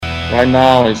Right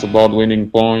now, it's about winning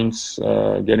points,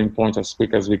 getting points as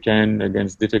quick as we can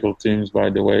against difficult teams, by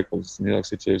the way, because New York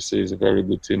City FC is a very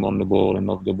good team on the ball and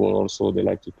off the ball also. They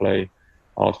like to play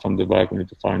out from the back. We need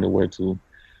to find a way to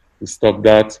stop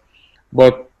that.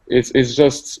 But it's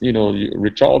just,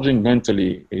 recharging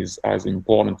mentally is as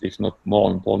important, if not more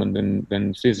important,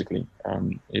 than physically.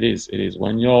 It is.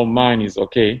 When your mind is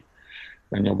okay,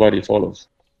 then your body follows.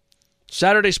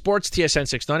 Saturday Sports, TSN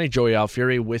 690, Joey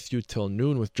Alfieri with you till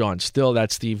noon with John Still.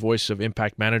 That's the voice of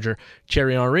Impact manager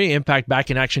Thierry Henry. Impact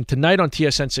back in action tonight on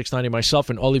TSN 690. Myself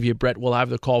and Olivier Brett will have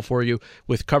the call for you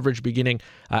with coverage beginning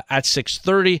at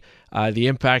 6:30. The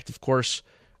Impact, of course,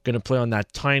 going to play on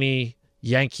that tiny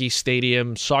Yankee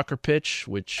Stadium soccer pitch,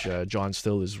 which John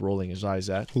Still is rolling his eyes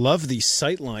at. Love these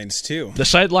sight lines, too. The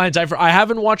sight lines, I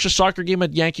haven't watched a soccer game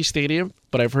at Yankee Stadium,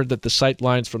 but I've heard that the sight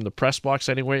lines from the press box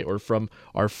anyway, or from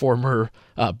our former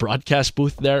broadcast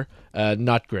booth there,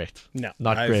 not great. No,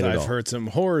 not great at all. I've heard some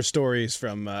horror stories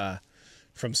from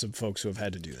some folks who have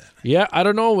had to do that. Yeah, I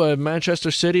don't know. Manchester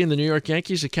City and the New York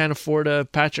Yankees, they can't afford a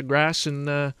patch of grass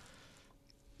in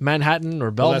Manhattan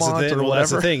or Belmont or whatever. That's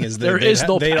the thing. Is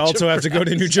they'd also have to go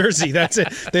to New Jersey. That's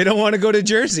it. They don't want to go to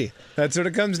Jersey. That's what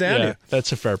it comes down to.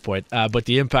 That's a fair point. But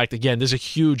the Impact, again, there's a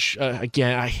huge,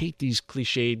 again, I hate these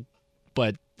cliched,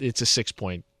 but it's a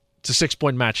 6-point. It's a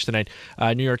 6-point match tonight.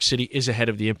 New York City is ahead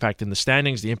of the Impact in the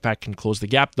standings. The Impact can close the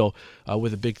gap, though,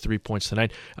 with a big 3 points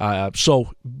tonight.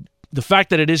 So the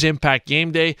fact that it is Impact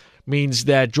game day means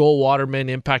that Joel Waterman,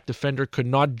 Impact defender, could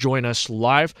not join us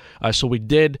live. So we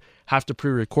did have to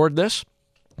pre-record this,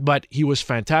 but he was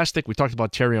fantastic. We talked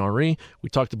about Thierry Henry. We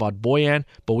talked about Boyan,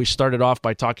 but we started off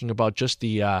by talking about just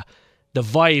the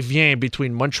va-et-vient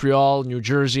between Montreal, New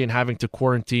Jersey, and having to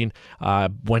quarantine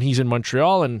when he's in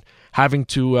Montreal and having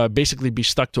to basically be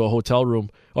stuck to a hotel room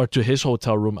or to his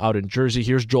hotel room out in Jersey.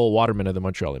 Here's Joel Waterman of the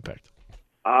Montreal Impact.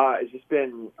 It's just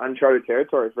been uncharted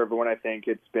territory for everyone, I think.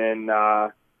 It's been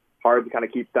hard to kind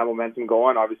of keep that momentum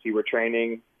going. Obviously, we're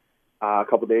training a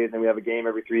couple of days, and we have a game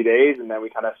every 3 days, and then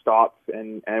we kind of stop.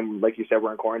 And like you said,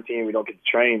 we're in quarantine. We don't get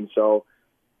to train. So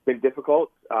it's been difficult,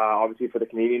 obviously, for the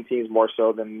Canadian teams more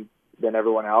so than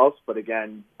everyone else. But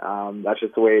again, that's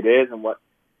just the way it is. And what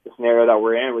the scenario that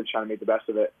we're in, we're trying to make the best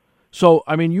of it. So,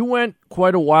 I mean, you went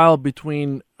quite a while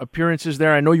between appearances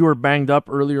there. I know you were banged up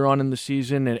earlier on in the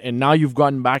season, and now you've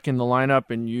gotten back in the lineup,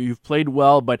 and you've played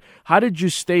well. But how did you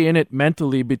stay in it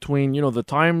mentally between, the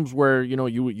times where,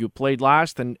 you played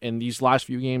last and these last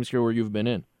few games here where you've been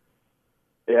in?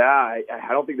 Yeah, I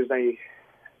don't think there's any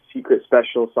secret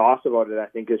special sauce about it. I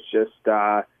think it's just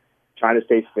trying to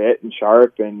stay fit and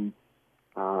sharp and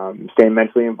staying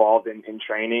mentally involved in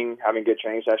training, having good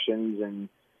training sessions, and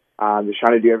just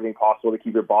trying to do everything possible to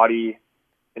keep your body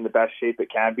in the best shape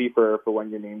it can be for when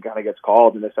your name kind of gets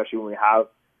called. And especially when we have,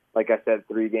 like I said,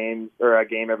 3 games or a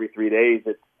game every 3 days,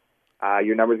 it's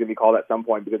your number's going to be called at some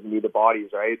point because you need the bodies,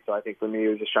 right? So I think for me, it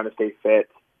was just trying to stay fit,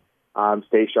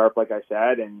 stay sharp, like I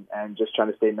said, and just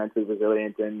trying to stay mentally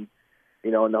resilient and,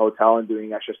 in the hotel and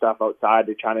doing extra stuff outside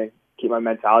to trying to keep my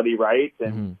mentality right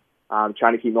and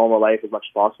trying to keep normal life as much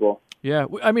as possible. Yeah,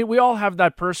 I mean, we all have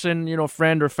that person,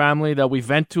 friend or family that we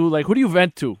vent to. Like, who do you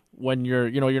vent to when you're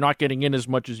not getting in as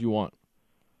much as you want?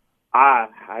 I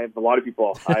have a lot of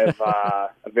people. I have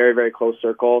a very, very close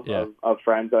circle of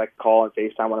friends that I can call and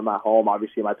FaceTime when I'm at home.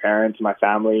 Obviously, my parents, my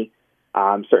family,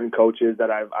 certain coaches that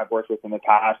I've worked with in the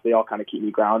past. They all kind of keep me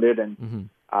grounded, and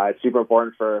it's super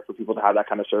important for people to have that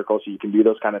kind of circle so you can do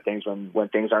those kind of things when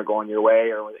things aren't going your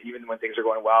way or even when things are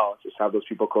going well. Just have those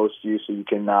people close to you so you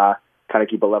can kind of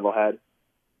keep a level head.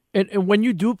 And when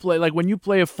you do play, like when you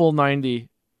play a full 90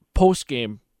 post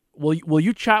game, will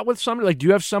you chat with somebody? Like, do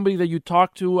you have somebody that you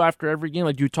talk to after every game?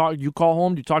 Like, do you call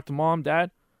home? Do you talk to mom,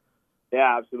 dad?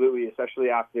 Yeah, absolutely. Especially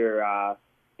after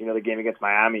the game against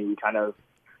Miami, I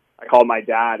called my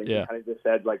dad and he kind of just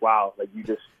said like, "Wow, like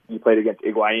you played against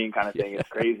Higuain," kind of thing. It's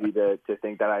crazy to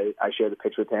think that I shared the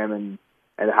pitch with him and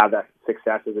have that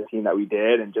success as a team that we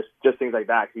did, and just things like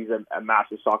that. 'Cause he's a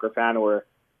massive soccer fan. We're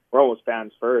almost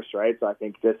fans first, right? So I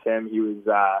think just him, he was,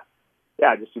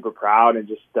 just super proud and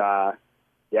just,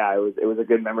 it was a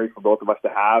good memory for both of us to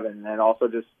have. And then also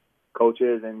just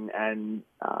coaches and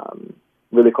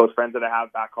really close friends that I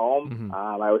have back home.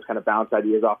 I always kind of bounce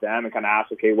ideas off them and kind of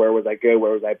ask, okay, where was I good?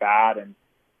 Where was I bad?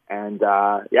 And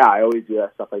I always do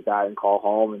that stuff like that and call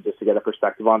home and just to get a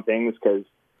perspective on things because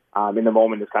in the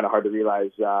moment it's kind of hard to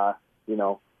realize,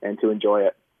 and to enjoy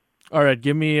it. All right,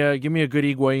 give me a good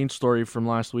Higuain story from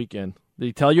last weekend. Did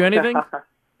he tell you anything?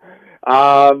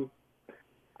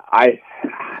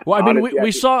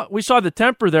 We saw the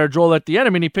temper there, Joel, at the end. I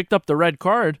mean, he picked up the red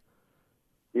card.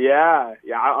 Yeah.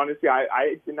 Honestly,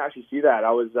 I didn't actually see that.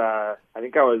 I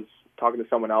think I was talking to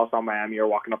someone else on Miami or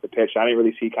walking up the pitch. I didn't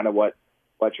really see kind of what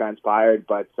transpired,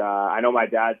 but I know my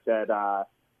dad said, I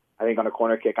think on a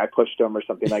corner kick, I pushed him or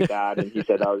something like that. And he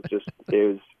said it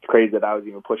was crazy that I was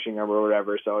even pushing him or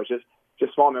whatever. So it's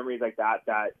just small memories like that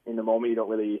in the moment you don't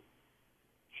really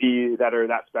see that are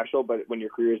that special. But when your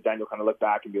career is done, you'll kind of look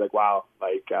back and be like, wow,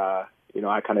 I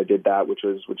kind of did that, which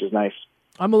is nice.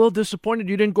 I'm a little disappointed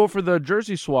you didn't go for the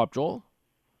jersey swap, Joel.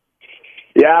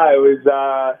 Yeah, it was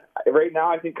right now.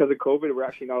 I think because of COVID, we're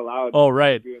actually not allowed. Oh,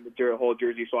 right. Doing the whole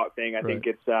jersey swap thing. I think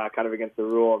it's kind of against the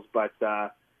rules, but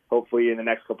hopefully in the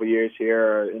next couple of years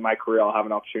here in my career, I'll have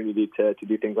an opportunity to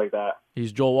do things like that.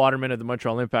 He's Joel Waterman of the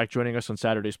Montreal Impact, joining us on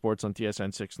Saturday Sports on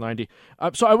TSN 690.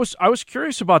 So I was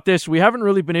curious about this. We haven't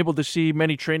really been able to see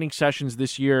many training sessions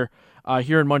this year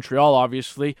here in Montreal,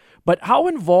 obviously. But how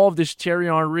involved is Thierry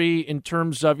Henry in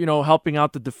terms of, helping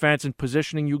out the defense and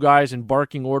positioning you guys and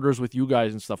barking orders with you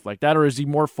guys and stuff like that? Or is he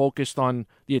more focused on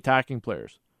the attacking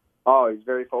players? Oh, he's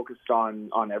very focused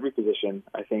on every position.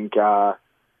 I think,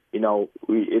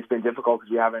 it's been difficult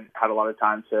because we haven't had a lot of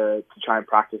time to try and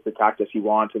practice the tactics he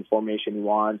wants and formation he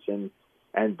wants and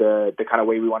the kind of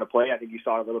way we want to play. I think you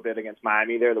saw a little bit against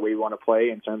Miami there, the way we want to play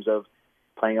in terms of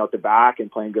playing out the back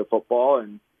and playing good football.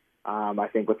 And I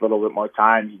think with a little bit more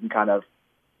time, you can kind of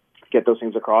get those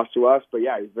things across to us. But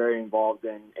yeah, he's very involved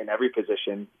in every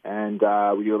position. And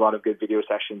we do a lot of good video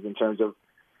sessions in terms of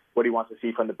what he wants to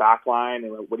see from the back line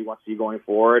and what he wants to see going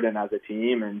forward and as a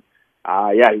team. And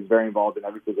he's very involved in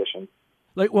every position.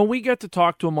 Like when we get to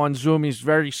talk to him on Zoom, he's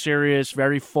very serious,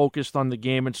 very focused on the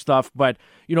game and stuff. But,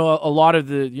 a lot of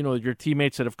the, your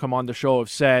teammates that have come on the show have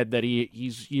said that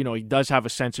he does have a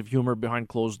sense of humor behind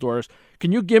closed doors.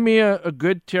 Can you give me a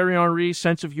good Thierry Henry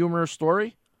sense of humor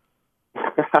story?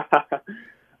 No,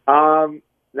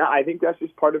 I think that's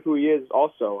just part of who he is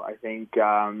also. I think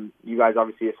you guys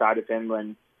obviously aside of him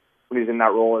when he's in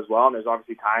that role as well. And there's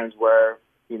obviously times where,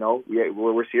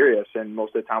 we're serious, and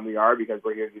most of the time we are because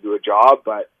we're here to do a job.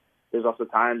 But there's also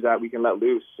times that we can let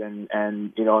loose, and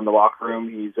in the locker room,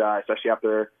 he's especially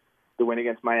after the win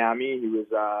against Miami, he was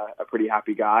a pretty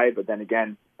happy guy. But then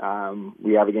again,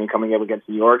 we have a game coming up against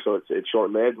New York, so it's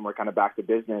short lived, and we're kind of back to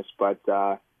business. But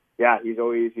he's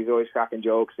always cracking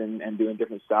jokes and doing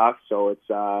different stuff. So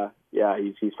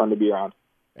it's he's fun to be around.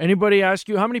 Anybody ask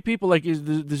you, how many people,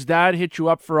 does Dad hit you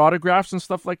up for autographs and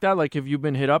stuff like that? Like, have you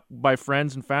been hit up by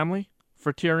friends and family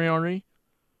for Thierry Henry?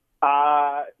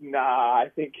 I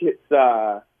think it's,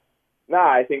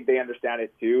 I think they understand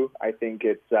it too. I think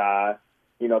it's,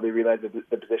 they realize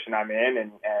the position I'm in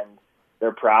and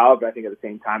they're proud, but I think at the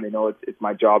same time, they know it's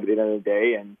my job at the end of the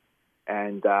day.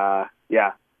 And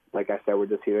like I said, we're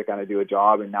just here to kind of do a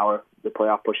job, and now the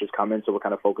playoff push is coming, so we're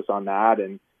kind of focused on that.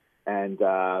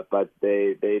 But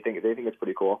they think it's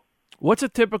pretty cool. What's a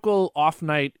typical off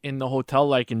night in the hotel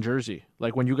like in Jersey?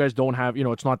 Like when you guys don't have,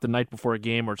 it's not the night before a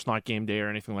game or it's not game day or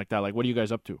anything like that. Like, what are you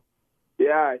guys up to?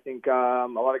 Yeah, I think a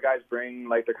lot of guys bring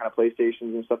like their kind of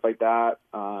PlayStations and stuff like that.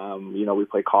 We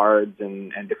play cards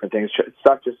and different things,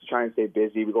 stuff just to try and stay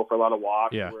busy. We go for a lot of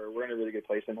walks. Yeah. We're in a really good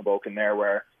place in Hoboken there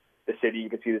where the city, you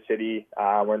can see the city.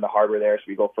 We're in the harbor there, so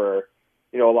we go for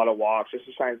a lot of walks just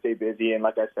to try and stay busy. And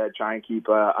like I said, try and keep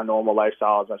a normal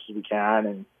lifestyle as much as we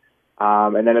can.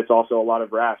 And then it's also a lot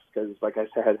of rest because, like I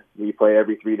said, we play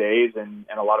every 3 days, and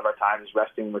a lot of our time is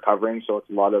resting and recovering. So it's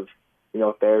a lot of,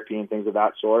 therapy and things of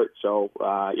that sort. So,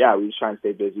 we just try and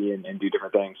stay busy and do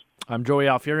different things. I'm Joey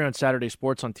Alfieri on Saturday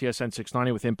Sports on TSN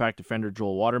 690 with Impact defender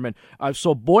Joel Waterman.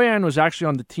 So Boyan was actually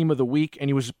on the Team of the Week, and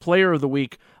he was Player of the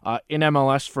Week in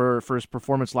MLS for his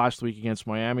performance last week against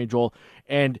Miami, Joel.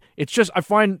 And it's just, I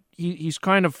find he's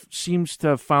kind of seems to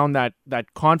have found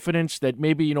that confidence that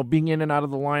maybe, being in and out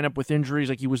of the lineup with injuries,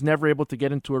 like he was never able to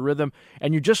get into a rhythm.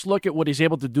 And you just look at what he's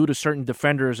able to do to certain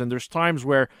defenders, and there's times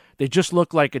where they just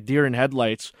look like a deer in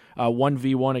headlights,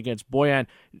 1v1 against Boyan.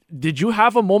 Did you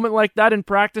have a moment like that in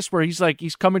practice where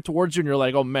he's coming towards you and you're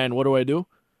like, oh man, what do I do?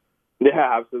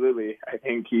 Yeah, absolutely. I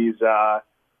think he's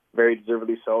very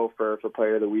deservedly so for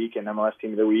Player of the Week and MLS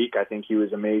Team of the Week. I think he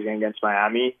was amazing against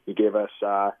Miami. He gave us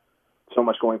so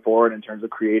much going forward in terms of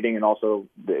creating, and also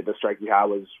the strike he had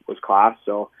was class.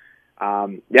 So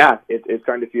it's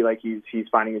starting to feel like he's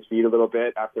finding his feet a little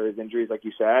bit after his injuries, like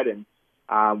you said.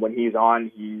 And when he's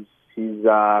on, he's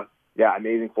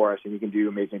amazing for us, and he can do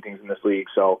amazing things in this league.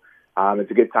 So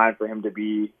it's a good time for him to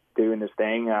be doing this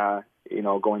thing,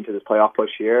 going to this playoff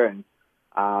push here. And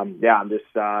I'm just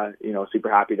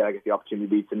super happy that I get the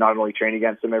opportunity to not only train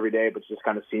against him every day, but just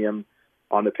kind of see him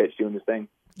on the pitch doing this thing.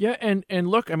 Yeah, and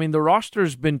look, I mean, the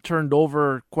roster's been turned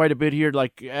over quite a bit here.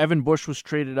 Like, Evan Bush was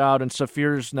traded out, and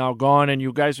Safir's now gone, and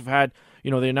you guys have had, they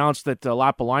announced that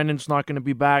Lapalainen's not going to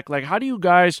be back. Like, how do you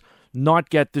guys not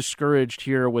get discouraged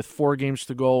here with 4 games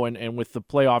to go and with the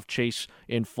playoff chase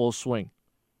in full swing?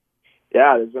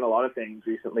 Yeah, there's been a lot of things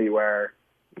recently where,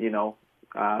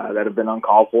 that have been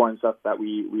uncalled for and stuff that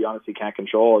we honestly can't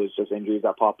control. It's just injuries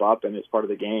that pop up, and it's part of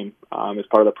the game. It's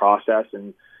part of the process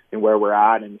and where we're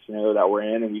at and the scenario that we're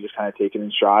in, and we just kind of take it in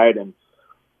stride. And,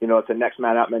 it's a next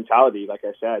man up mentality. Like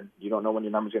I said, you don't know when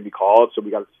your number's going to be called, so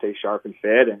we got to stay sharp and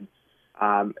fit.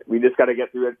 And we just got to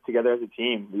get through it together as a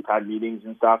team. We've had meetings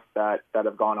and stuff that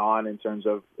have gone on in terms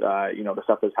of, the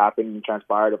stuff that's happened and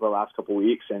transpired over the last couple of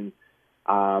weeks. And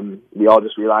we all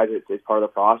just realize it's part of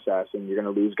the process, and you're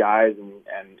going to lose guys, and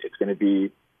it's going to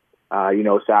be,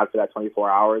 sad for that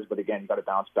 24 hours. But again, you got to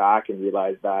bounce back and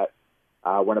realize that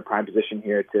we're in a prime position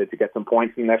here to get some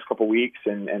points in the next couple of weeks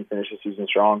and finish the season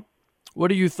strong.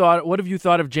 What have you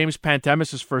thought of James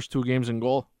Pantemis' first 2 games in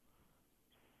goal?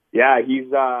 Yeah, he's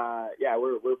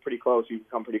we're pretty close. We've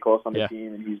come pretty close on the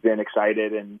team, and he's been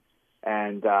excited and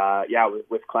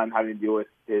with Clem having to deal with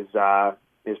his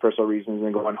personal reasons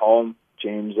and going home,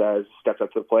 James has stepped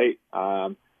up to the plate.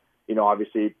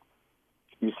 Obviously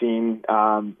you've seen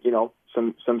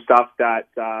some stuff that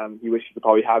he wished he could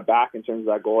probably have back in terms of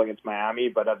that goal against Miami,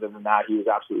 but other than that, he was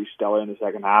absolutely stellar in the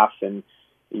second half, and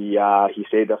he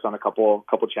saved us on a couple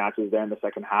chances there in the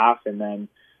second half. And then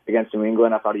against New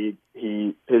England, I thought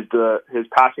his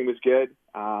passing was good.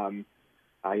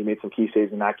 He made some key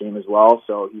saves in that game as well,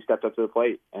 so he stepped up to the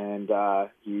plate, and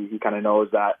he kind of knows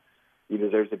that he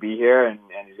deserves to be here, and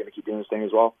he's going to keep doing his thing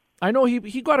as well. I know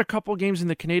he got a couple games in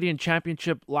the Canadian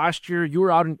Championship last year. You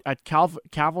were out at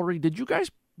Cavalry. Did you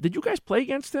guys play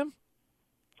against him?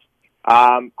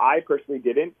 I personally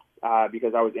didn't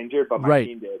because I was injured, but my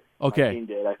team did. Okay. My team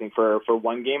did. I think for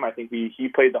one game, I think he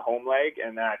played the home leg,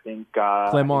 and then I think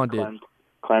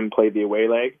Clem played the away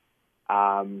leg.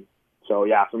 So,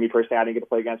 yeah, for me personally, I didn't get to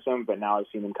play against him, but now I've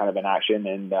seen him kind of in action,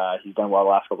 and he's done well the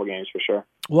last couple of games for sure.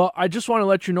 Well, I just want to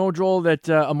let you know, Joel, that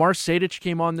Amar Sejdic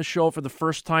came on the show for the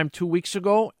first time 2 weeks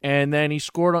ago, and then he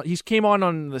came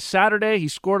on the Saturday, he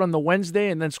scored on the Wednesday,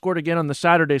 and then scored again on the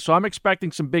Saturday. So I'm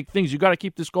expecting some big things. You got to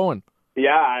keep this going.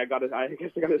 Yeah, I guess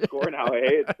I got to score now.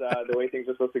 Hey, it's the way things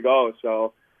are supposed to go.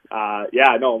 So,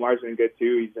 Amar's been good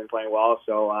too. He's been playing well.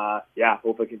 So,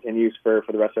 hopefully it continues for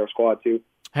the rest of our squad too.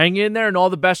 Hang in there, and all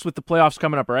the best with the playoffs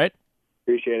coming up, all right?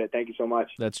 Appreciate it. Thank you so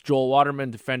much. That's Joel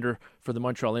Waterman, defender for the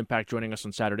Montreal Impact, joining us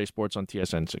on Saturday Sports on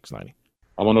TSN 690.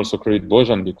 I want to also credit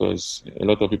Bojan because a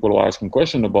lot of people were asking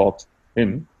questions about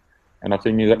him, and I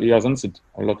think he has answered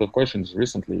a lot of questions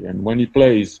recently. And when he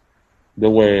plays the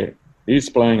way he's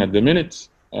playing at the minute,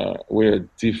 we're a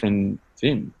different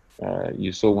team.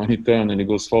 You saw when he turns and he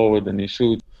goes forward and he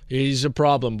shoots. He's a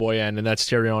problem, Boyan, and that's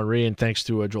Thierry Henry, and thanks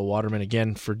to Joel Waterman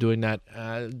again for doing that.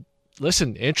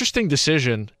 Listen, interesting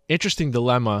decision, interesting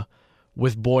dilemma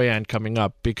with Boyan coming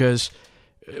up, because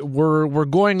we're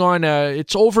going on,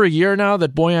 it's over a year now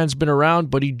that Boyan's been around,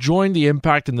 but he joined the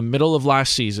Impact in the middle of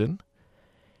last season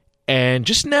and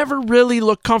just never really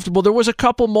looked comfortable. There was a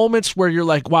couple moments where you're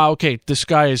like, wow, okay, this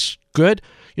guy is good.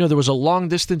 There was a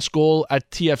long-distance goal at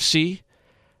TFC,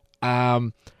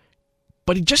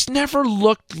 but he just never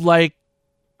looked like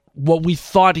what we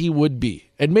thought he would be.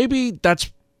 And maybe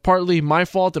that's partly my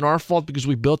fault and our fault because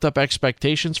we built up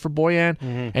expectations for Boyan.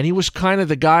 Mm-hmm. And he was kind of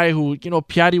the guy who,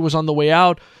 Piatti was on the way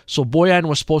out, so Boyan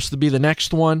was supposed to be the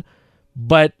next one.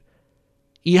 But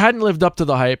he hadn't lived up to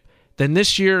the hype. Then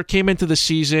this year came into the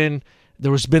season,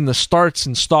 there has been the starts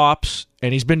and stops,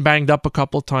 and he's been banged up a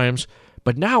couple times.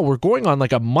 But now we're going on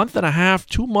like a month and a half,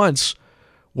 2 months,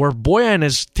 where Boyan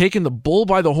has taken the bull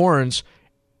by the horns,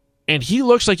 and he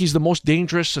looks like he's the most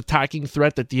dangerous attacking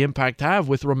threat that the Impact have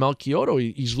with Romell Quioto.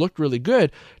 He's looked really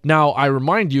good. Now, I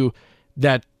remind you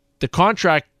that the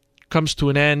contract comes to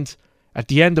an end at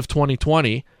the end of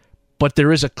 2020, but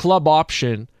there is a club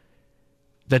option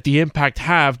that the Impact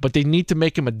have, but they need to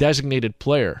make him a designated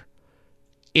player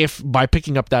by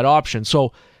picking up that option.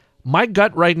 So my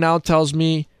gut right now tells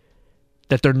me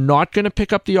that they're not going to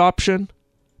pick up the option,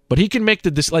 but he can make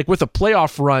with a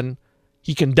playoff run,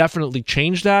 he can definitely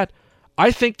change that.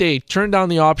 I think they turn down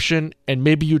the option, and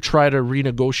maybe you try to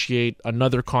renegotiate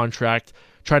another contract,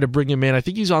 try to bring him in. I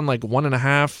think he's on like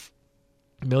 $1.5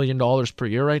 million per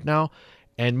year right now,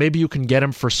 and maybe you can get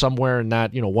him for somewhere in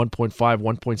that 1.5,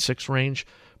 1.6 range.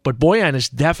 But Boyan is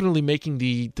definitely making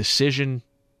the decision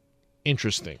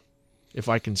interesting, if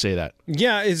I can say that.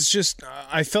 Yeah, it's just,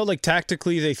 I felt like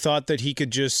tactically they thought that he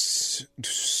could just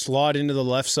slot into the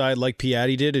left side like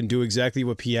Piatti did and do exactly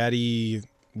what Piatti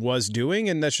was doing,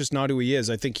 and that's just not who he is.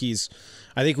 I think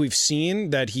we've seen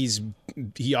that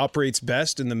he operates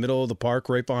best in the middle of the park,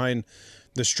 right behind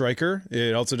the striker.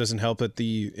 It also doesn't help that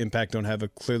the Impact don't have a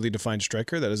clearly defined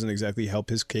striker. That doesn't exactly help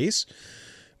his case.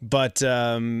 But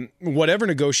whatever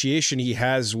negotiation he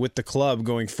has with the club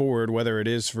going forward, whether it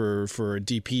is for a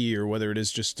DP or whether it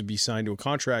is just to be signed to a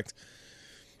contract,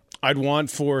 I'd want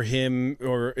for him,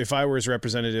 or if I were his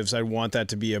representatives, I'd want that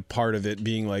to be a part of it,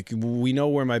 being like, we know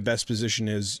where my best position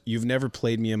is. You've never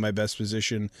played me in my best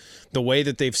position. The way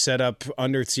that they've set up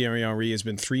under Thierry Henry has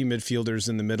been 3 midfielders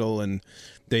in the middle, and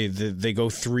they go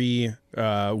 3,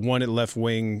 1 at left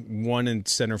wing, 1 in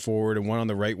center forward, and 1 on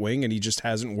the right wing, and he just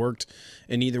hasn't worked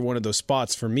in either one of those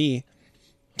spots for me.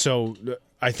 So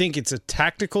I think it's a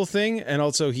tactical thing, and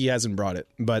also he hasn't brought it,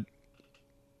 but...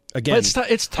 Again, it's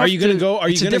tough. Are you going to go?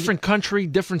 It's a different country,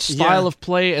 different style of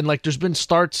play, and like there's been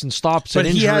starts and stops and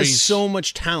injuries. But he has so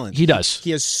much talent. He does.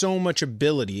 He has so much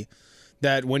ability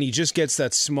that when he just gets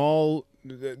that small,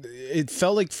 it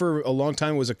felt like for a long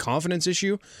time it was a confidence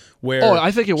issue. Where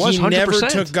I think it was. He 100%. never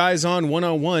took guys on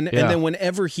one-on-one, and then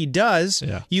whenever he does,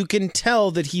 you can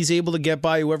tell that he's able to get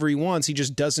by whoever he wants. He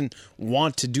just doesn't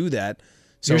want to do that.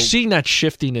 So, you're seeing that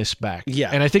shiftiness back. Yeah,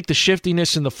 and I think the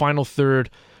shiftiness in the final third.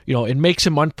 It makes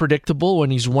him unpredictable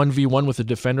when he's 1v1 with a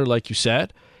defender, like you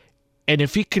said. And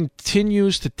if he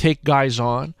continues to take guys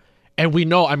on, and we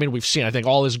know, we've seen, I think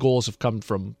all his goals have come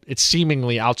from, it's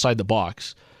seemingly outside the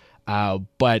box.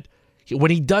 But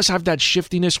when he does have that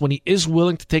shiftiness, when he is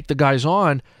willing to take the guys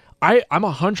on, I'm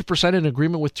 100% in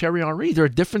agreement with Thierry Henry. They're a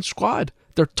different squad.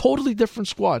 They're a totally different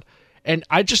squad. And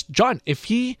John,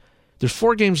 there's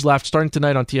 4 games left starting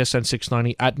tonight on TSN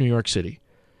 690 at New York City.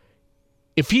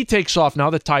 If he takes off now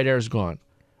that Tide Air is gone,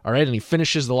 all right, and he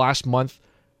finishes the last month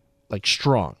like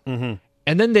strong, and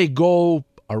then they go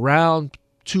around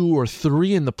 2 or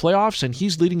 3 in the playoffs, and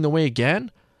he's leading the way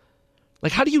again,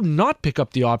 like how do you not pick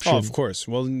up the option? Oh, of course.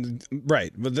 Well,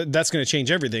 right. But that's going to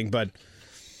change everything. But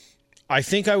I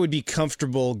think I would be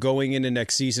comfortable going into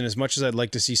next season, as much as I'd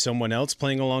like to see someone else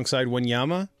playing alongside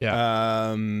Wanyama.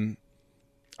 Yeah.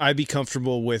 I'd be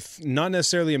comfortable with not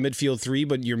necessarily a midfield 3,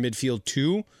 but your midfield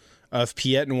 2. Of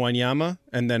Piet and Wanyama,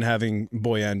 and then having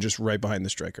Boyan just right behind the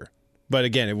striker. But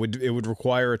again, it would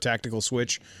require a tactical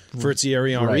switch for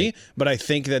Thierry Henry. Right. But I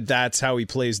think that's how he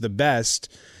plays the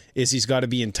best. Is he's got to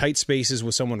be in tight spaces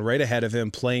with someone right ahead of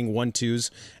him playing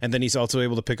 1-2s, and then he's also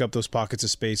able to pick up those pockets of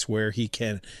space where he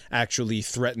can actually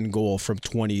threaten goal from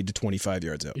 20 to 25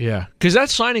 yards out. Yeah, because that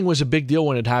signing was a big deal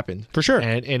when it happened, for sure,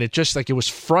 and it just it was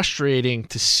frustrating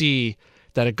to see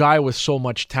that a guy with so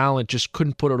much talent just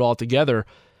couldn't put it all together.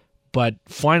 But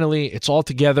finally, it's all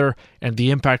together, and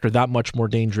the Impact are that much more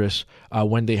dangerous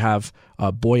when they have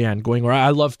Boyan going. I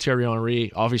love Thierry Henry.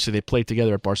 Obviously, they played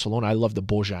together at Barcelona. I love the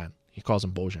Bojan. He calls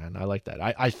him Bojan. I like that.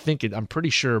 I'm pretty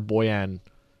sure Boyan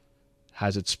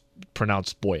has it's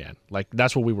pronounced Boyan. Like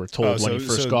that's what we were told when he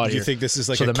first got here. You think this is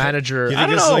like the manager? You think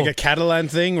this is like a Catalan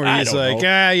thing, where he's like,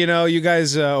 you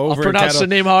guys over. I'll pronounce the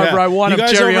name however I want. You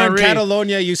guys Thierry over Henry. in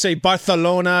Catalonia, you say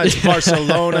Barcelona, it's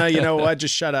Barcelona. You know what?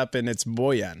 Just shut up, and it's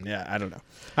Boyan. Yeah, I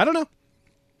don't know.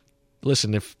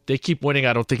 Listen, if they keep winning,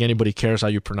 I don't think anybody cares how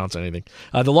you pronounce anything.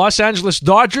 The Los Angeles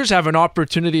Dodgers have an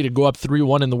opportunity to go up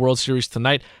 3-1 in the World Series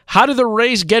tonight. How do the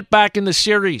Rays get back in the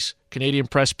series? Canadian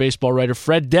Press baseball writer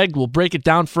Fred Degg will break it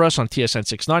down for us on TSN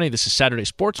 690. This is Saturday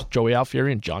Sports with Joey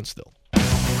Alfieri and John Still.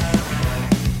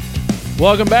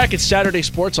 Welcome back. It's Saturday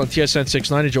Sports on TSN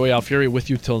 690. Joey Alfieri with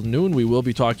you till noon. We will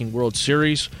be talking World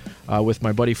Series with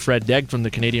my buddy Fred Degg from the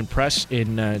Canadian Press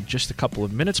in just a couple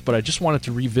of minutes, but I just wanted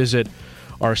to revisit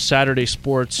our Saturday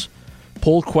Sports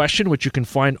poll question, which you can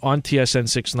find on TSN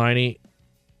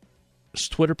 690's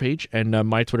Twitter page and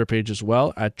my Twitter page as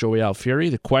well, at Joey Alfieri.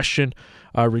 The question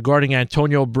regarding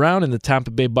Antonio Brown and the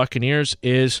Tampa Bay Buccaneers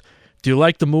is, do you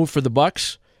like the move for the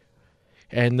Bucs?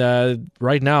 And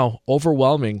right now,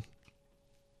 overwhelming,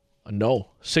 no.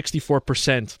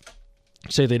 64%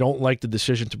 say they don't like the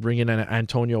decision to bring in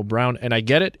Antonio Brown. And I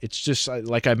get it. It's just,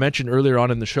 like I mentioned earlier on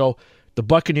in the show, the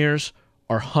Buccaneers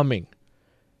are humming.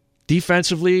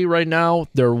 Defensively, right now,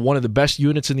 they're one of the best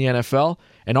units in the NFL.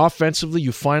 And offensively,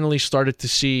 you finally started to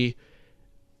see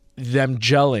them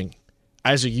gelling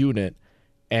as a unit.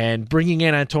 And bringing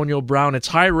in Antonio Brown, it's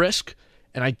high risk.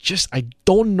 And I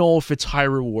don't know if it's high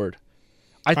reward.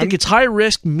 I think it's high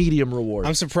risk, medium reward.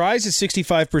 I'm surprised it's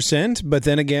 65%, but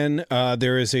then again,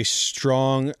 there is a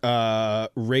strong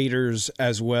Raiders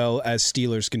as well as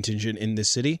Steelers contingent in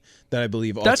this city that I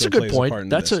believe also that's a good plays point. a part in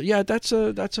That's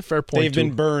this. That's a fair point. They've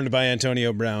been burned by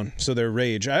Antonio Brown, so their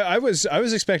rage. I was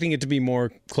expecting it to be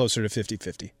more closer to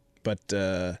 50-50, but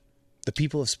the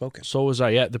people have spoken. So was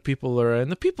I. Yeah, the people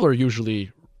are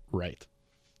usually right.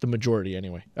 The majority,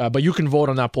 anyway. But you can vote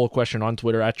on that poll question on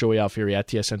Twitter, at Joey Alfieri, at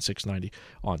TSN690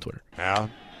 on Twitter. Now,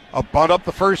 a bunt up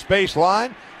the first base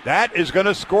line. That is going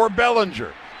to score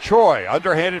Bellinger. Choi,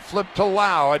 underhanded flip to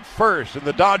Lau at first, and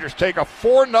the Dodgers take a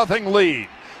 4-0 lead.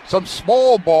 Some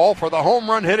small ball for the home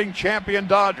run hitting champion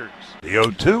Dodgers. The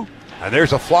 0-2, and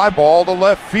there's a fly ball to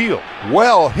left field.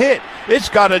 Well hit. It's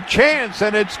got a chance,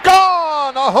 and it's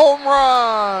gone! A home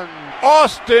run!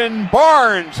 Austin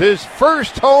Barnes, his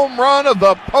first home run of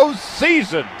the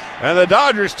postseason. And the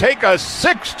Dodgers take a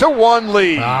 6-1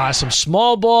 lead. Some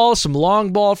small ball, some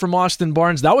long ball from Austin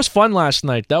Barnes. That was fun last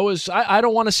night. That was, I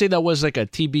don't want to say that was like a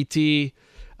TBT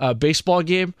baseball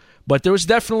game, but there was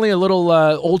definitely a little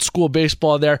old school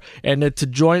baseball there. And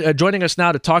joining us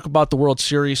now to talk about the World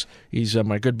Series, he's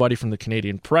my good buddy from the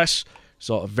Canadian Press.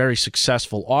 So a very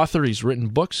successful author. He's written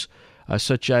books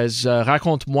such as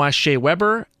Raconte-moi Shea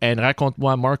Weber and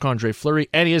Raconte-moi Marc-Andre Fleury.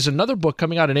 And he has another book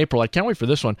coming out in April. I can't wait for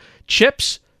this one.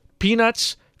 Chips,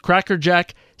 Peanuts, Cracker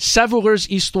Jack, Savoureuse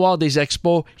Histoire des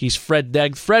Expos. He's Fred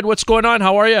Degg. Fred, what's going on?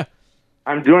 How are you?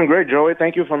 I'm doing great, Joey.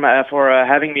 Thank you for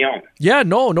having me on. Yeah,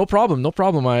 no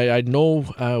problem. I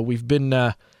know we've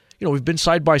been we've been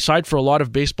side by side for a lot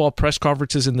of baseball press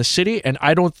conferences in the city, and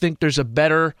I don't think there's a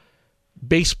better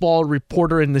baseball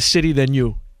reporter in the city than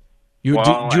you. Do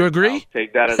you agree? I'll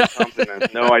take that as a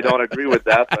compliment. No, I don't agree with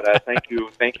that, but thank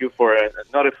you for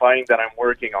notifying that I'm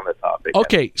working on the topic.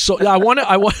 Okay, so I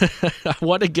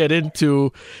want to get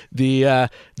into the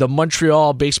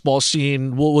Montreal baseball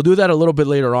scene. We'll do that a little bit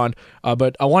later on,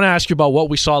 but I want to ask you about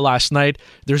what we saw last night.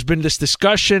 There's been this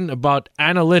discussion about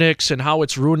analytics and how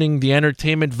it's ruining the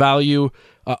entertainment value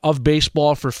of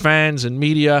baseball for fans and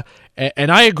media,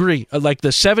 and I agree. Like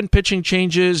the 7 pitching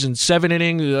changes and 7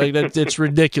 innings, like it's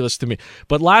ridiculous to me.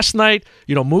 But last night,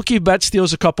 Mookie Betts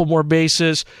steals a couple more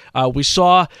bases. We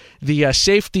saw the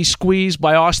safety squeeze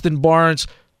by Austin Barnes.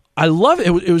 I love it.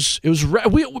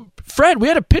 Fred, we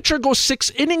had a pitcher go 6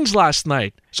 innings last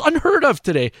night. It's unheard of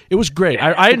today. It was great.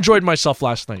 I enjoyed myself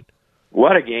last night.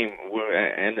 What a game!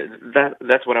 And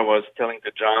that's what I was telling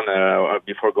to John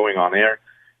before going on air.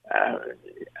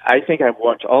 I think I've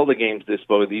watched all the games these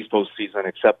postseason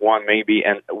except one maybe,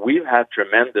 and we've had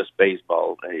tremendous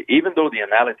baseball. Even though the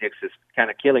analytics is kind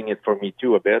of killing it for me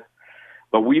too a bit,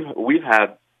 but we've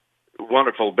had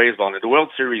wonderful baseball, and the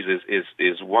World Series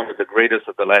is one of the greatest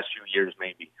of the last few years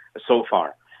maybe so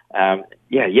far.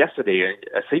 Yesterday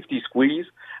a safety squeeze,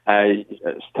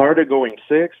 started going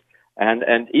 6,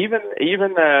 and even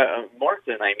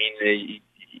Morton. I mean,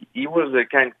 he was a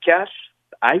kind of cash.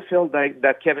 I felt like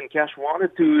that Kevin Cash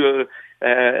wanted to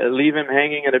leave him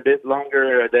hanging a bit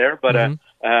longer there, but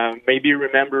maybe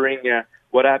remembering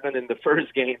what happened in the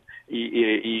first game,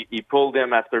 he pulled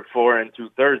him after 4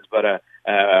 2/3. But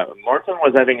Morton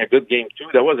was having a good game too.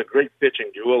 That was a great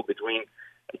pitching duel between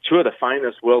 2 of the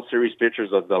finest World Series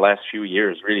pitchers of the last few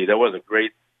years. Really, that was a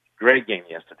great game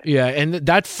yesterday. Yeah, and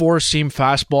that 4-seam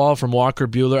fastball from Walker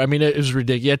Buehler, I mean, it was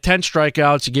ridiculous. He had 10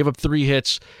 strikeouts. He gave up 3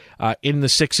 hits in the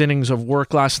 6 innings of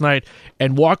work last night.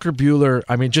 And Walker Buehler,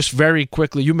 I mean, just very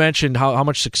quickly, you mentioned how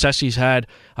much success he's had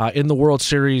in the World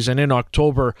Series and in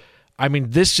October. I mean,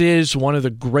 this is one of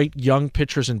the great young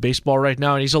pitchers in baseball right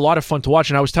now, and he's a lot of fun to watch.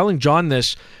 And I was telling John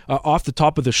this off the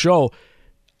top of the show.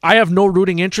 I have no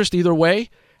rooting interest either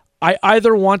way. I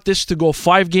either want this to go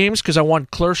 5 games because I want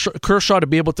Kershaw to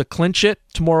be able to clinch it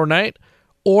tomorrow night,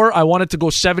 or I want it to go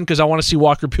 7 because I want to see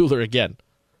Walker Buehler again.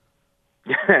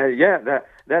 Yeah,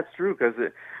 that's true. Because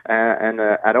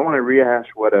I don't want to rehash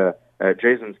what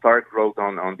Jason Stark wrote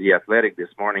on The Athletic this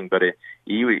morning, but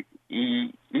he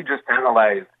just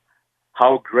analyzed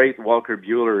how great Walker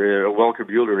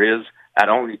Buehler is at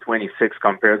only 26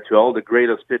 compared to all the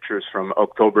greatest pitchers from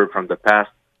October from the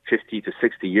past 50 to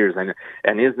 60 years, and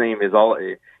his name is over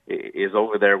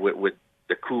there with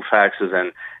the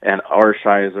Koufaxes and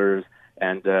Arshizers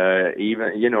and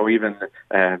even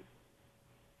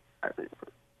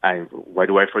why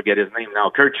do I forget his name now?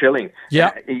 Curt Schilling.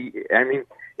 Yeah,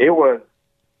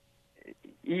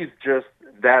 he's just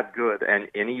that good, and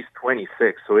he's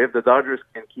 26. So if the Dodgers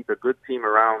can keep a good team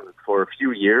around for a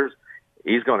few years,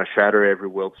 he's going to shatter every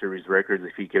World Series record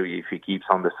if he keeps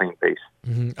on the same pace.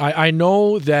 Mm-hmm. I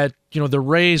know that the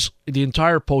Rays the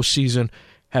entire postseason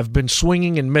have been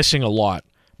swinging and missing a lot,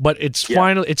 but it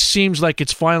seems like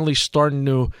it's finally starting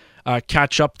to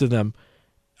catch up to them.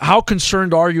 How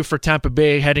concerned are you for Tampa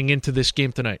Bay heading into this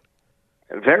game tonight?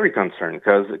 Very concerned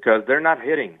because they're not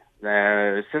hitting.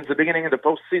 Since the beginning of the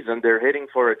postseason, they're hitting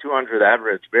for a 200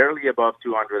 average, barely above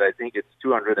 200. I think it's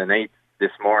 208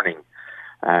 this morning.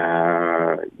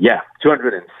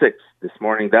 206 this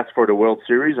morning. That's for the World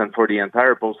Series, and for the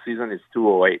entire postseason, it's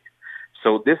 208.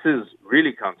 So this is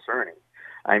really concerning.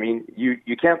 I mean,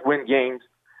 you can't win games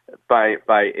by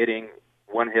hitting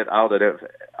one hit out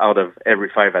of every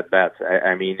 5 at bats.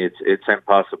 I mean, it's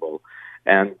impossible.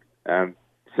 And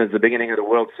since the beginning of the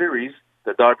World Series,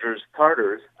 the Dodgers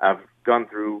starters have gone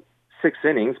through 6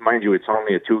 innings. Mind you, it's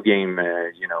only a 2-game.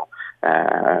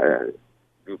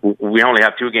 We only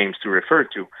have 2 games to refer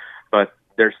to, but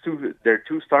their 2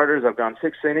 starters have gone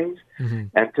 6 innings. Mm-hmm.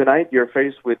 And tonight you're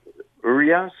faced with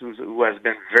Urias, who has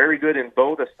been very good in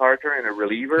both a starter and a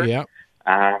reliever. Yeah.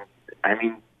 I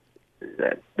mean,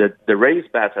 the Rays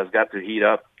bats has got to heat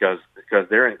up because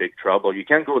they're in big trouble. You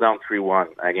can't go down 3-1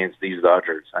 against these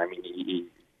Dodgers. I mean,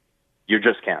 you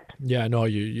just can't. Yeah, no,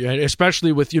 you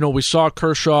especially with, we saw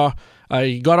Kershaw.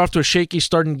 He got off to a shaky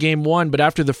start in Game 1, but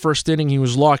after the first inning, he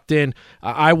was locked in.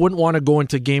 I wouldn't want to go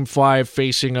into Game 5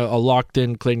 facing a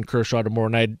locked-in Clayton Kershaw tomorrow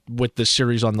night with the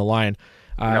series on the line.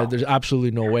 No. There's absolutely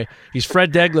no way. He's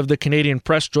Fred Daigle of the Canadian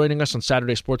Press joining us on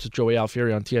Saturday Sports with Joey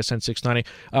Alfieri on TSN 690.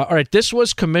 All right, this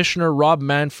was Commissioner Rob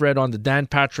Manfred on the Dan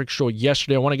Patrick Show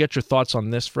yesterday. I want to get your thoughts on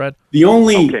this, Fred. The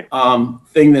only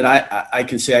thing that I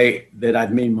can say that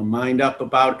I've made my mind up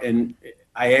about, and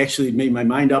I actually made my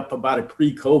mind up about it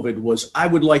pre-COVID, was I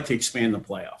would like to expand the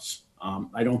playoffs.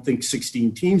 I don't think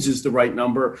 16 teams is the right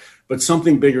number, but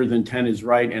something bigger than 10 is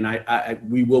right, and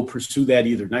we will pursue that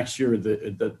either next year or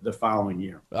the following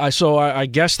year. So I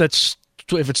guess that's,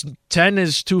 if it's 10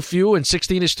 is too few and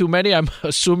 16 is too many, I'm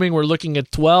assuming we're looking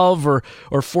at 12 or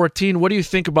 14. What do you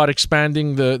think about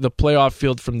expanding the playoff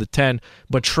field from the 10,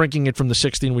 but shrinking it from the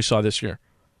 16 we saw this year?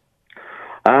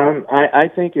 I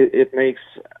think it makes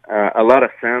a lot of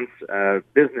sense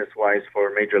business-wise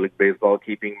for Major League Baseball,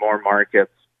 keeping more markets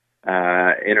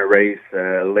in a race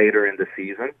later in the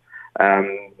season.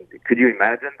 Could you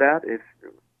imagine that if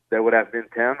there would have been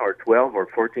 10 or 12 or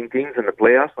 14 teams in the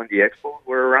playoffs when the Expos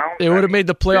were around? They would have made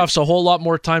the playoffs a whole lot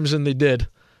more times than they did.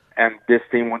 And this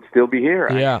team would still be here.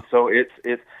 Yeah. I mean, so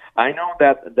it's. I know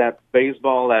that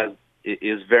baseball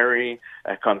is very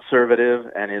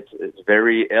conservative and it's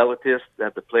very elitist.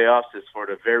 That the playoffs is for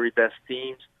the very best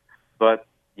teams. But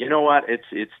you know what?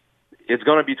 It's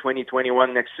going to be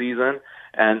 2021 next season.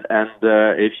 And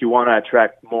if you want to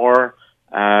attract more,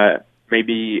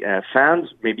 maybe fans,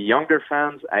 maybe younger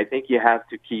fans, I think you have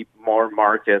to keep more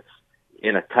markets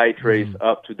in a tight race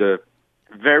up to the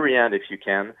very end if you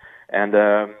can. And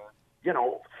the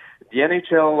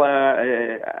NHL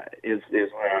is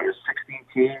 16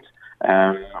 teams.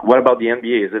 What about the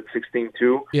NBA? Is it 16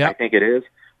 too? Yeah, I think it is.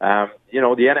 The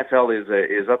NFL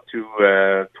is up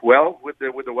to 12 with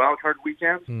the wild card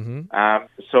weekend. Mm-hmm.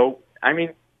 So I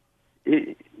mean,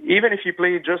 even if you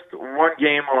play just one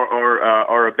game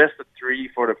or a best of 3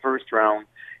 for the first round,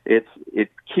 it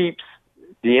keeps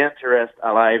the interest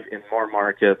alive in more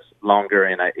markets longer,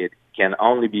 and it can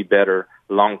only be better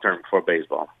long-term for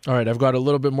baseball. All right, I've got a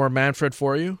little bit more Manfred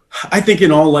for you. I think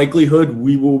in all likelihood,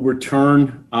 we will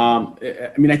return.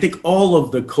 I think all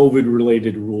of the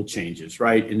COVID-related rule changes,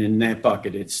 right? And in that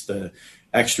bucket, it's the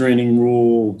extra inning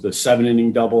rule, the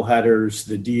 7-inning doubleheaders,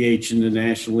 the DH in the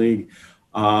National League.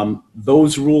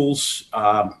 Those rules,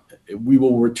 we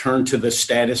will return to the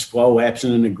status quo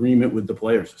absent an agreement with the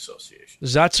Players Association.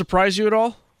 Does that surprise you at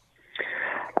all?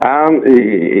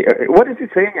 What is he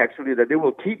saying, actually, that they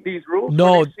will keep these rules?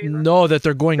 No, that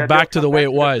they're going back to the way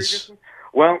it was.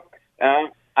 Well,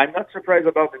 I'm not surprised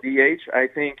about the DH. I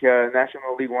think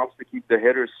National League wants to keep the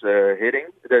hitters hitting,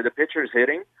 the pitchers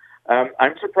hitting.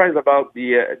 I'm surprised about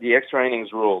the extra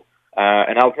innings rule.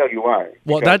 And I'll tell you why.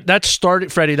 Well, that's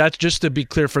started, Freddie. That's just to be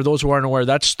clear for those who aren't aware.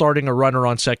 That's starting a runner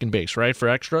on second base, right, for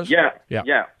extras? Yeah.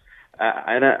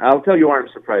 And I'll tell you why I'm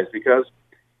surprised, because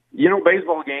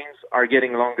baseball games are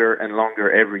getting longer and longer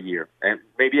every year, and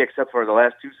maybe except for the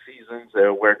last 2 seasons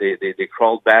where they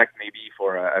crawled back maybe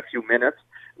for a few minutes.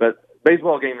 But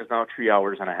baseball game is now 3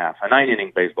 hours and a half, a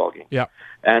 9-inning baseball game. Yeah,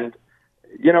 and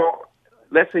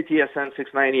let's say TSN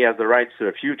 690 has the rights to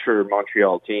a future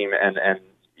Montreal team, and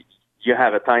you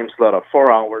have a time slot of 4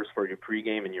 hours for your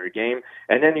pregame and your game,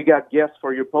 and then you got guests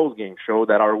for your postgame show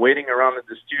that are waiting around at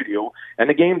the studio, and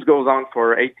the games goes on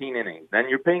for 18 innings. Then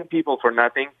you're paying people for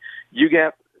nothing. You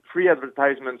get free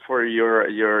advertisements for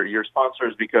your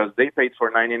sponsors because they paid for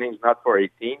 9 innings, not for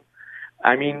 18.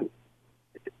 I mean,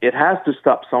 it has to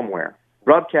stop somewhere.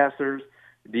 Broadcasters,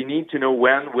 they need to know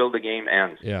when will the game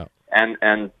end. Yeah. And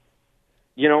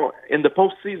in the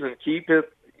postseason, keep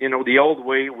it the old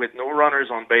way with no runners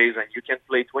on base, and you can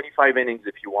play 25 innings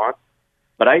if you want.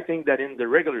 But I think that in the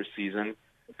regular season,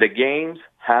 the games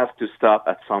have to stop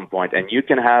at some point, and you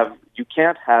can't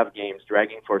have games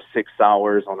dragging for 6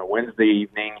 hours on a Wednesday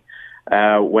evening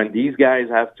when these guys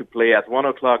have to play at 1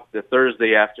 o'clock the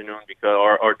Thursday afternoon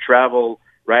or travel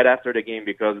right after the game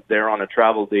because they're on a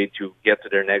travel day to get to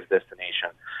their next destination.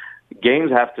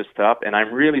 Games have to stop, and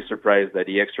I'm really surprised that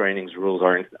the extra innings rules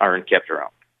aren't kept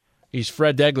around. He's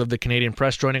Fred Daigle of the Canadian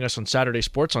Press, joining us on Saturday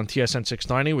Sports on TSN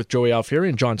 690 with Joey Alfieri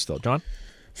and John Still. John?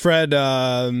 Fred,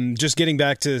 just getting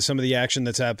back to some of the action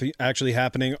that's actually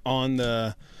happening on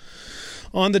the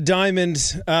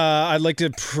diamond, I'd like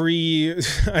to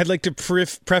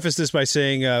preface this by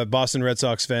saying, Boston Red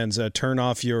Sox fans, turn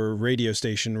off your radio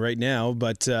station right now.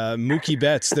 But Mookie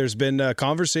Betts, there's been a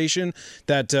conversation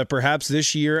that perhaps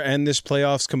this year and this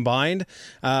playoffs combined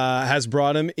has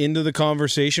brought him into the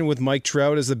conversation with Mike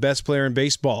Trout as the best player in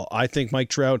baseball. I think Mike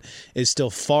Trout is still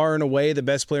far and away the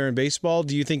best player in baseball.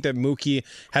 Do you think that Mookie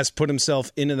has put himself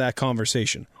into that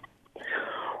conversation?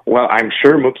 Well, I'm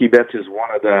sure Mookie Betts is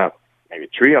one of the maybe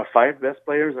 3 or 5 best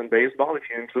players in baseball if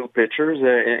you include pitchers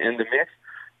in the mix.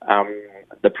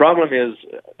 The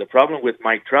problem with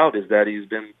Mike Trout is that he's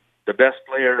been the best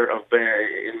player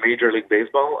in Major League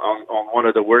Baseball on one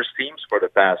of the worst teams for the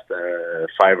past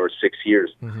 5 or 6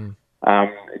 years. Mm-hmm.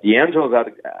 The Angels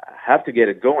have to get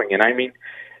it going, and I mean,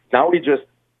 now he just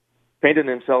painted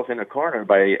himself in a corner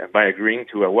by agreeing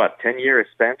to a 10-year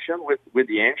expansion with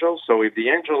the Angels. So if the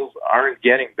Angels aren't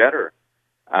getting better,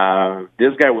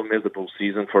 this guy will miss the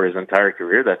postseason for his entire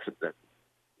career.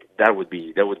 That would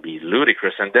be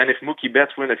ludicrous. And then if Mookie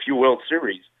Betts win a few World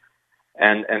Series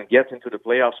and gets into the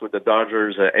playoffs with the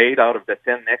Dodgers 8 out of the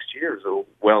 10 next year, so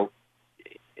well,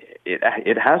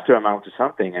 it has to amount to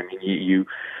something. I mean,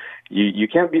 you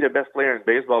can't be the best player in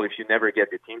baseball if you never get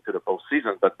the team to the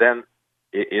postseason. But then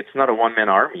it's not a one-man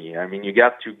army. I mean, you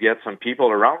got to get some people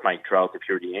around Mike Trout if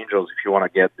you're the Angels, if you want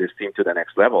to get this team to the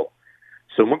next level.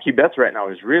 So Mookie Betts right now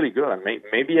is really good, and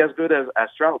maybe as good as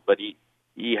Trout, but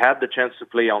he had the chance to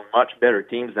play on much better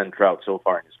teams than Trout so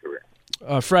far in his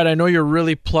career. Fred, I know you're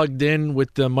really plugged in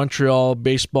with the Montreal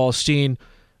baseball scene.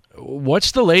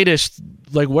 What's the latest?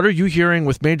 Like, what are you hearing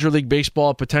with Major League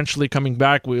Baseball potentially coming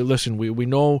back? We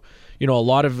know, a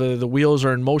lot of the wheels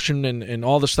are in motion and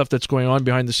all the stuff that's going on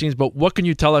behind the scenes, but what can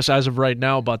you tell us as of right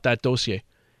now about that dossier?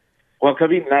 Well,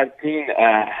 COVID-19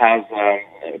 has,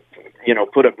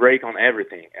 put a brake on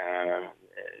everything.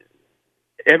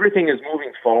 Everything is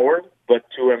moving forward, but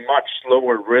to a much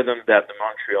slower rhythm that the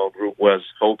Montreal group was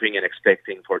hoping and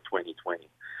expecting for 2020.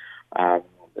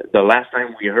 The last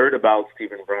time we heard about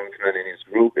Steven Bronfman and his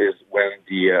group is when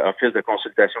the Office de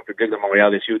Consultation Publique de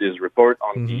Montréal issued his report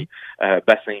on the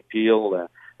Bassin Peel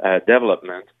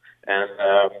development. And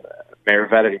Mayor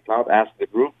Valérie Plante asked the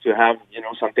group to have,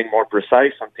 something more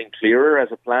precise, something clearer as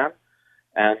a plan.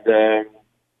 And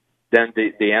then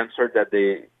they answered that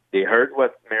they heard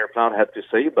what Mayor Plante had to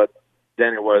say, but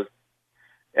then it was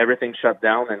everything shut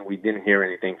down and we didn't hear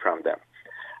anything from them.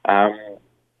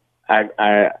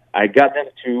 I got them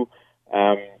to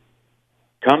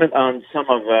comment on some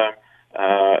of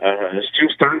Stu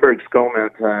Sternberg's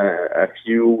comment a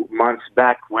few months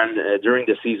back when during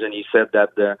the season he said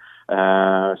that the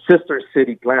Sister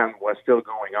City plan was still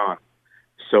going on.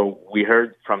 So we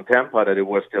heard from Tampa that it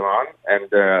was still on, and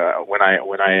when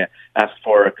I asked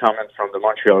for a comment from the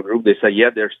Montreal group, they said, yeah,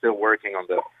 they're still working on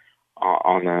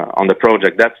the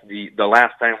project. That's the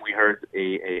last time we heard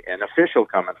an official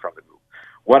comment from the group.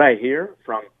 What I hear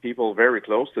from people very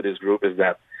close to this group is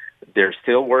that they're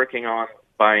still working on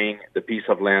buying the piece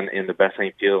of land in the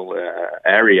Bassin Peel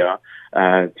area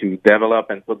to develop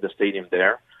and put the stadium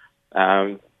there.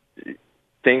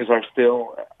 Things are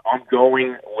still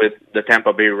ongoing with the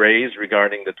Tampa Bay Rays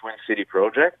regarding the Twin City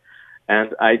project.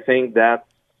 And I think that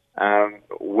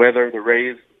whether the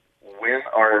Rays win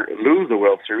or lose the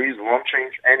World Series won't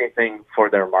change anything for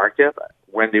their market.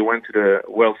 When they went to the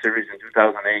World Series in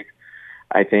 2008,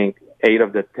 I think 8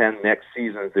 of the 10 next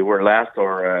seasons, they were last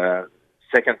or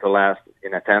second to last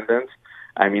in attendance.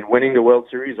 I mean, winning the World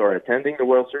Series or attending the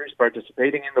World Series,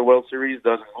 participating in the World Series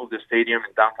doesn't move the stadium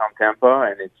in downtown Tampa,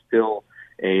 and it's still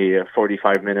a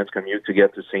 45 minutes commute to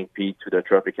get to St. Pete to the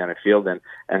Tropicana Field,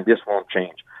 and this won't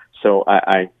change. So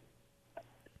I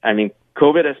mean,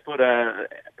 COVID has put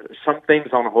some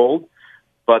things on hold,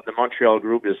 but the Montreal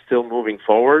group is still moving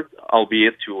forward,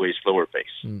 albeit to a slower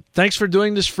pace. Thanks for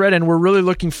doing this, Fred, and we're really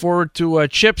looking forward to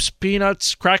Chips,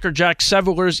 Peanuts, Cracker Jack,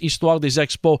 Savour's Histoire des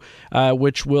Expos,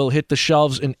 which will hit the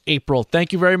shelves in April.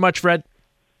 Thank you very much, Fred.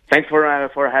 Thanks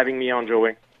for having me on,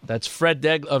 Joey. That's Fred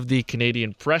Daigle of the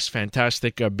Canadian Press,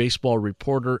 fantastic baseball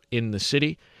reporter in the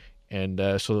city. And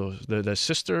so the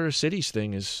Sister Cities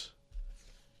thing is...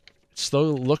 It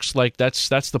still looks like that's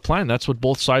the plan. That's what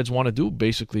both sides want to do,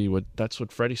 basically. That's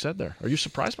what Freddie said there. Are you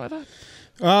surprised by that?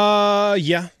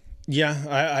 Yeah. Yeah,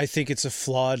 I think it's a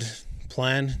flawed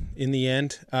plan in the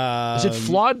end. Is it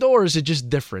flawed though, or is it just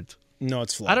different? No,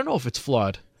 it's flawed. I don't know if it's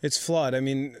flawed. It's flawed. I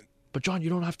mean, but John, you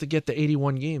don't have to get the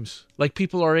 81 games. Like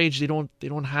people our age, they don't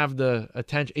have the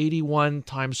attention. 81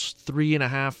 times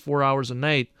 3.5, 4 hours a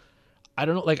night. I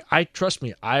don't know. Like trust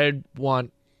me, I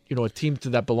want a team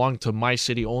that belong to my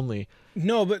city only.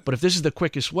 No, but if this is the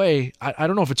quickest way, I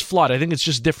don't know if it's flawed. I think it's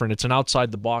just different. It's an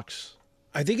outside the box.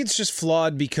 I think it's just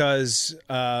flawed because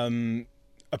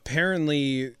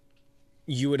apparently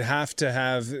you would have to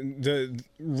have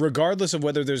regardless of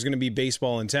whether there's going to be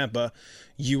baseball in Tampa,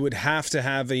 you would have to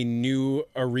have a new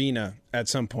arena at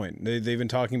some point. They've been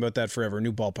talking about that forever, a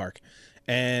new ballpark.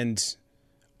 And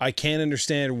I can't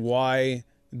understand why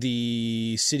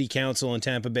the city council in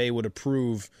Tampa Bay would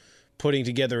approve putting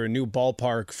together a new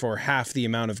ballpark for half the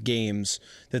amount of games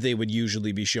that they would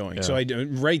usually be showing. Yeah. So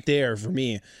right there, for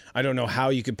me, I don't know how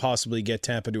you could possibly get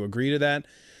Tampa to agree to that.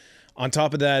 On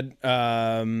top of that,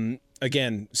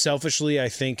 again, selfishly, I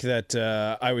think that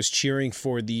I was cheering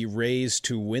for the Rays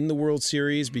to win the World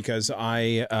Series because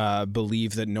I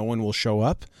believe that no one will show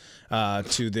up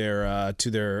to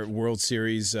their World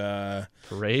Series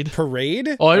parade.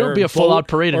 Oh, it would be a full-out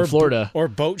parade in Florida. Or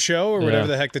boat show or whatever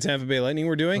the heck the Tampa Bay Lightning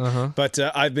were doing. Uh-huh. But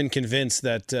I've been convinced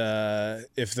that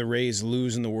if the Rays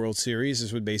lose in the World Series,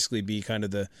 this would basically be kind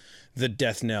of the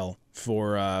death knell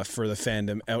for the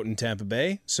fandom out in Tampa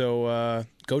Bay. So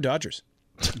go Dodgers.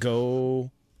 Go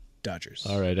Dodgers.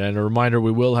 All right, and a reminder,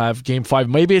 we will have Game 5.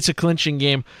 Maybe it's a clinching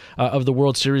game of the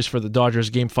World Series for the Dodgers,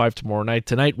 Game 5 tomorrow night.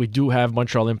 Tonight, we do have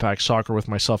Montreal Impact Soccer with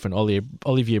myself and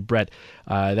Olivier Brett.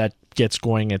 That gets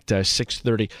going at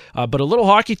 6:30. But a little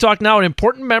hockey talk now. An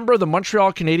important member of the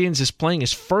Montreal Canadiens is playing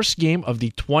his first game of the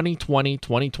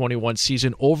 2020-2021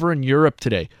 season over in Europe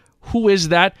today. Who is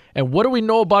that, and what do we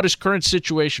know about his current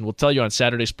situation? We'll tell you on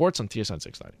Saturday Sports on TSN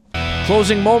 690.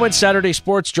 Closing moments, Saturday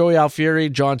Sports, Joey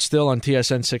Alfieri, John Still on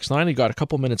TSN 690. Got a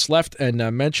couple minutes left, and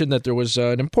mentioned that there was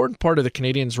an important part of the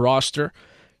Canadiens roster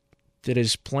that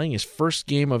is playing his first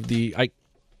game of the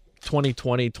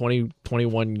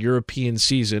 2020-2021 European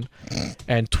season.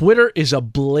 And Twitter is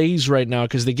ablaze right now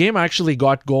because the game actually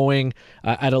got going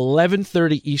at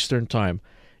 11:30 Eastern Time.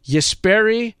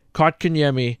 Jesperi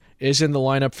Kotkaniemi is in the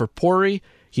lineup for Pori.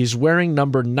 He's wearing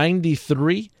number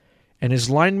 93. And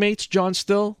his line mates, John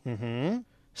Still,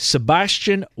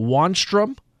 Sebastian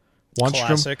Wanström.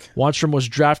 Classic. Wanström was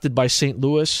drafted by St.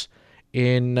 Louis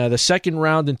in the second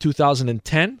round in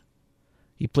 2010.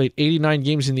 He played 89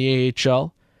 games in the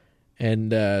AHL.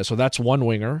 And so that's one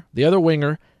winger. The other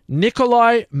winger,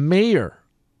 Nikolai Meyer.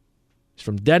 He's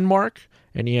from Denmark.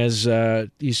 And he has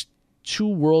these 2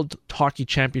 World Hockey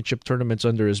Championship tournaments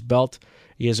under his belt.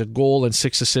 He has a goal and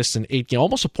 6 assists in 8 games,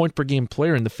 almost a point-per-game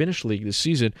player in the Finnish league this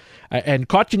season. And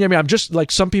Kotkaniemi, I'm just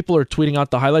like some people are tweeting out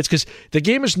the highlights because the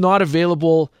game is not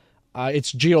available.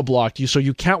 It's geo-blocked, so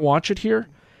you can't watch it here.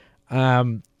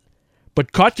 But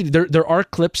Kotkaniemi, there are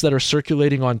clips that are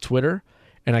circulating on Twitter,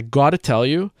 and I got to tell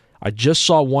you, I just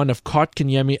saw one of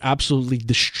Kotkaniemi absolutely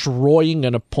destroying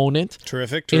an opponent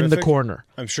terrific. in the corner.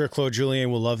 I'm sure Claude Julien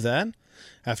will love that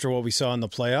after what we saw in the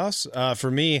playoffs.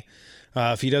 For me,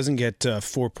 if he doesn't get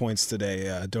 4 points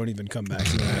today, don't even come back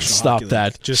to the National Stop Hockey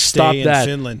that. League. Just Stop stay that. in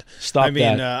Finland. Stop I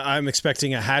mean, that. I'm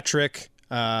expecting a hat trick.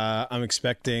 I'm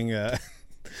expecting...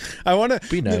 I want to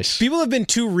be nice. People have been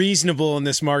too reasonable in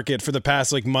this market for the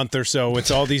past month or so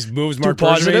with all these moves Marc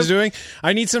Bergevin is doing.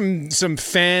 I need some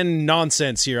fan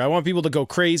nonsense here. I want people to go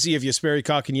crazy if Jesperi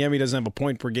Kotkaniemi doesn't have a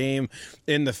point per game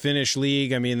in the Finnish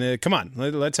league. I mean, come on,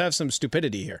 let's have some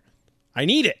stupidity here. I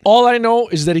need it. All I know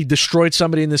is that he destroyed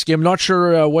somebody in this game. I'm not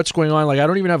sure what's going on. I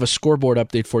don't even have a scoreboard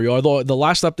update for you. Although the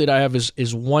last update I have is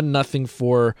 1-0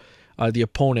 for the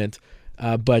opponent.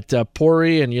 But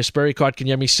Pori and Jesperi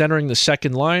Kotkaniemi centering the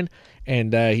second line,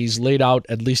 and he's laid out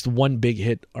at least one big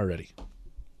hit already.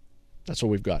 That's what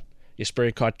we've got.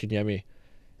 Jesperi Kotkaniemi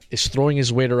is throwing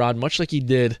his weight around, much like he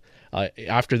did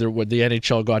after the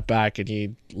NHL got back, and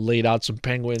he laid out some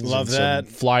Penguins Love and that.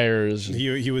 some Flyers.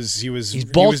 He's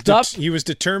bulked up. He was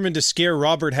determined to scare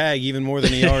Robert Hagg even more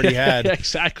than he already had.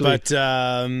 Exactly. But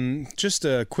just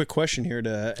a quick question here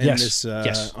to end this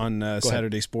on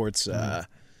Saturday Sports.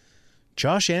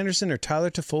 Josh Anderson or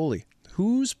Tyler Toffoli?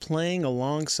 Who's playing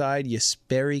alongside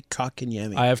Jesperi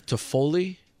Kotkaniemi? I have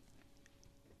Toffoli.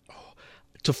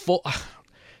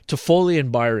 Toffoli and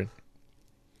Byron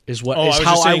is what is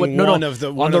how I would. No,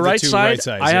 on the right side,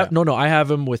 I have I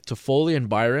have him with Toffoli and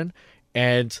Byron,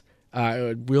 and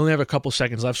we only have a couple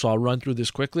seconds left, so I'll run through this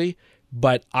quickly.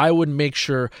 But I would make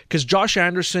sure, because Josh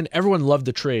Anderson, everyone loved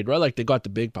the trade, right? Like they got the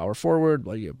big power forward,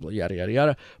 yada, yada,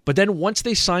 yada. But then once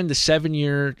they signed the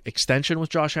 7-year extension with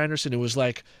Josh Anderson, it was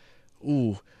like,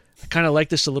 ooh, I kind of like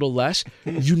this a little less.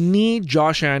 You need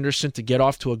Josh Anderson to get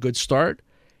off to a good start.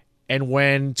 And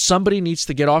when somebody needs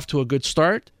to get off to a good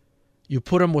start, you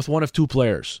put him with one of two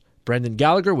players. Brendan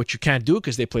Gallagher, which you can't do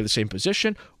because they play the same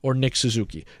position, or Nick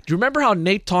Suzuki. Do you remember how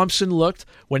Nate Thompson looked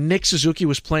when Nick Suzuki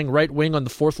was playing right wing on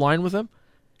the fourth line with him?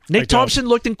 Nate Thompson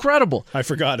looked incredible. I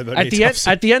forgot about Nate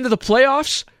Thompson. At the end of the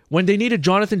playoffs, when they needed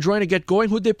Jonathan Drouin to get going,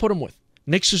 who'd they put him with?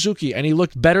 Nick Suzuki, and he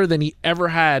looked better than he ever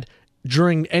had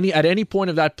at any point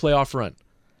of that playoff run.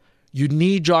 You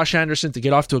need Josh Anderson to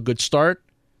get off to a good start,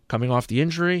 coming off the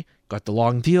injury, got the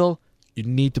long deal. You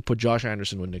need to put Josh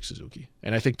Anderson with Nick Suzuki.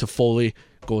 And I think Toffoli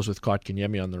goes with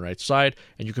Kotkaniemi on the right side.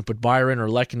 And you can put Byron or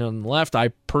Lehkonen on the left. I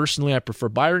prefer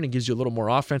Byron. It gives you a little more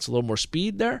offense, a little more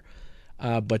speed there.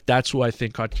 But that's who I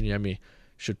think Kotkaniemi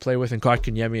should play with. And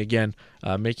Kotkaniemi, again,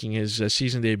 making his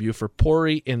season debut for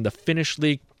Pori in the Finnish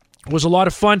League. It was a lot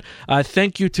of fun.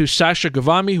 Thank you to Sasha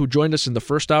Gavami, who joined us in the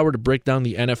first hour to break down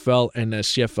the NFL and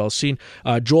CFL scene.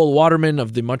 Joel Waterman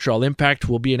of the Montreal Impact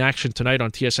will be in action tonight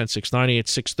on TSN 690 at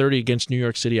 6:30 against New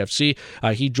York City FC.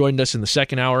 He joined us in the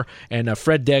second hour. And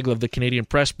Fred Daigle of the Canadian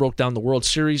Press broke down the World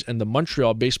Series and the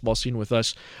Montreal baseball scene with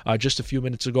us just a few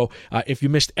minutes ago. If you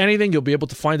missed anything, you'll be able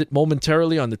to find it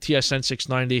momentarily on the TSN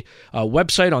 690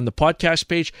 website on the podcast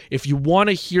page. If you want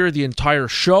to hear the entire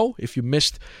show, if you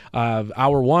missed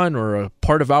hour one, or a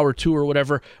part of hour 2 or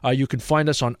whatever, you can find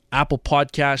us on Apple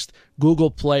Podcast, Google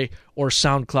Play, or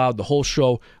SoundCloud. The whole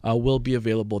show will be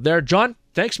available there. John,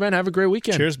 thanks, man. Have a great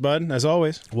weekend. Cheers, bud. As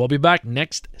always. We'll be back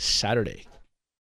next Saturday.